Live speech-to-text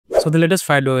So the latest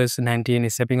Fyde OS 19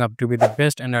 is shaping up to be the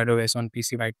best Android OS on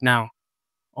PC right now.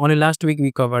 Only last week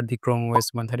we covered the Chrome OS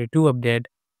 132 update.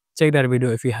 Check that video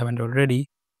if you haven't already.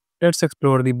 Let's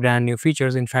explore the brand new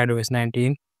features in Fyde OS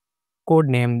 19,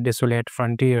 codenamed Desolate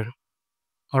Frontier.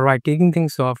 Alright, kicking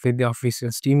things off with the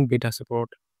official Steam beta support.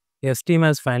 Yes, Steam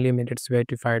has finally made its way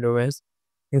to Fyde OS.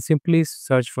 You can simply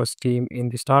search for Steam in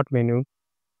the start menu.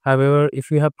 However,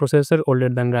 if you have processor older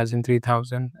than Ryzen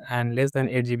 3000 and less than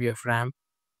 8 GB of RAM,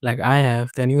 like I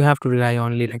have, then you have to rely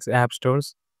on Linux app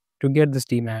stores to get the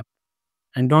Steam app.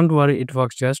 And don't worry, it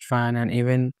works just fine, and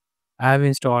even I have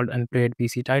installed and played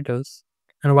PC titles.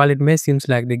 And while it may seem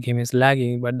like the game is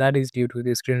lagging, but that is due to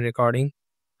the screen recording,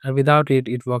 and without it,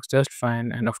 it works just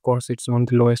fine, and of course, it's on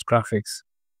the lowest graphics.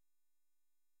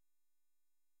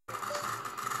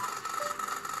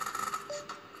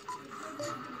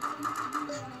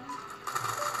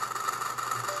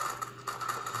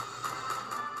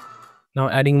 Now,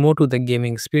 adding more to the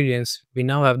gaming experience, we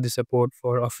now have the support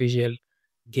for official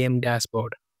game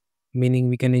dashboard, meaning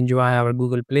we can enjoy our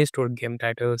Google Play Store game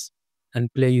titles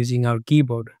and play using our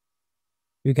keyboard.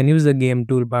 You can use the game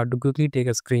toolbar to quickly take a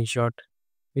screenshot,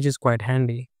 which is quite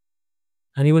handy.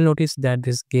 And you will notice that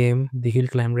this game, the Hill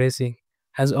Climb Racing,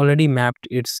 has already mapped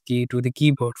its key to the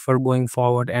keyboard for going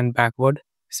forward and backward.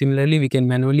 Similarly, we can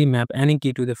manually map any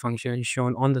key to the function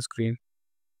shown on the screen.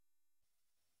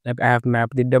 Like I have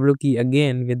mapped the W key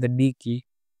again with the D key,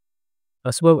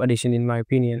 a superb addition in my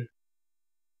opinion.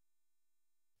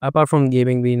 Apart from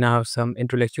gaming, we now have some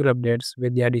intellectual updates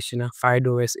with the addition of Fyde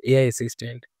OS AI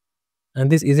Assistant.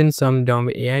 And this isn't some dumb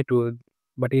AI tool,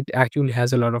 but it actually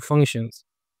has a lot of functions.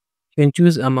 You can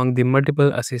choose among the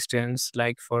multiple assistants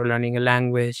like for learning a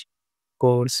language,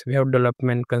 course, web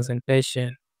development,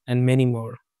 consultation, and many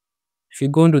more. If you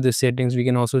go into the settings, we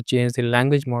can also change the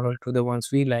language model to the ones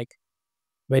we like.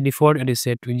 By default, it is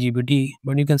set to GPT,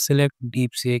 but you can select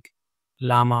DeepSeek,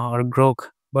 Llama, or Grok,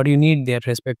 but you need their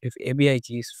respective API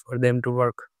keys for them to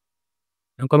work.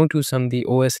 Now coming to some the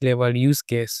OS level use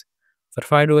case for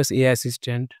Fyde OS AI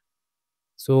Assistant.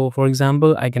 So for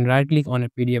example, I can right click on a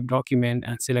PDF document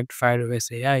and select Fyde OS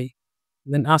AI,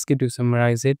 then ask it to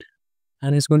summarize it,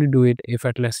 and it's going to do it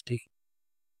effortlessly.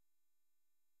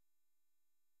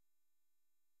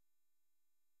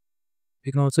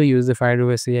 We can also use the Fyde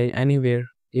OS AI anywhere,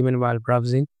 even while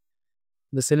browsing.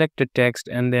 The selected text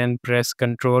and then press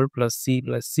Ctrl plus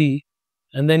C,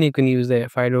 and then you can use the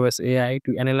Fyde OS AI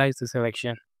to analyze the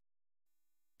selection.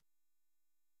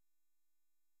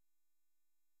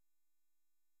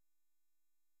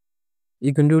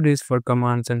 You can do this for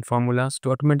commands and formulas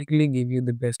to automatically give you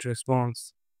the best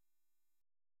response.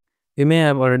 You may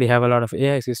have already have a lot of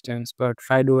AI systems, but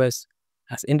Fyde OS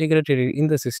has integrated it in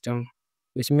the system,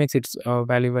 which makes it a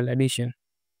valuable addition.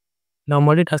 Now,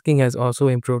 multitasking has also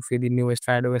improved with the newest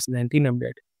Fyde OS 19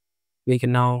 update. We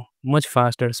can now much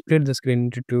faster split the screen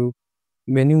into two.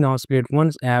 When you now split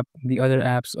one app, the other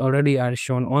apps already are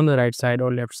shown on the right side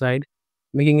or left side,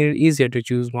 making it easier to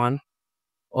choose one.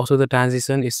 Also, the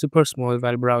transition is super smooth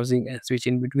while browsing and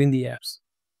switching between the apps.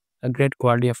 A great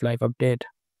quality of life update.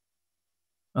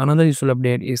 Another useful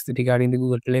update is regarding the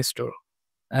Google Play Store.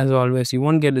 As always, you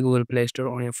won't get the Google Play Store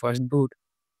on your first boot,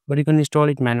 but you can install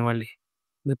it manually.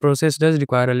 The process does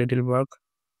require a little work,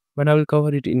 but I will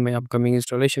cover it in my upcoming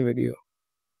installation video.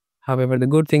 However, the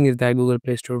good thing is that Google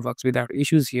Play Store works without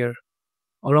issues here,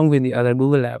 along with the other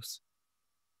Google apps.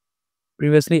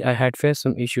 Previously, I had faced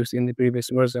some issues in the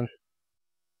previous version.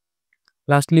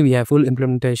 Lastly, we have full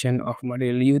implementation of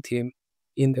Model U theme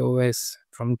in the OS,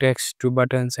 from text to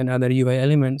buttons and other UI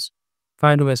elements.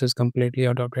 Fyde OS has completely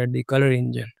adopted the color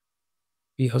engine.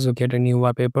 We also get a new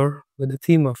wallpaper with the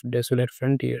theme of Desolate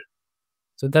Frontier.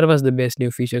 So that was the best new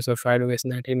features of Fyde OS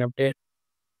 19 update.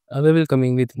 We will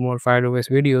coming with more Fyde OS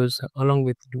videos along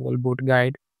with dual boot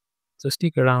guide. So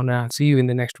stick around and I'll see you in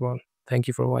the next one. Thank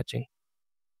you for watching.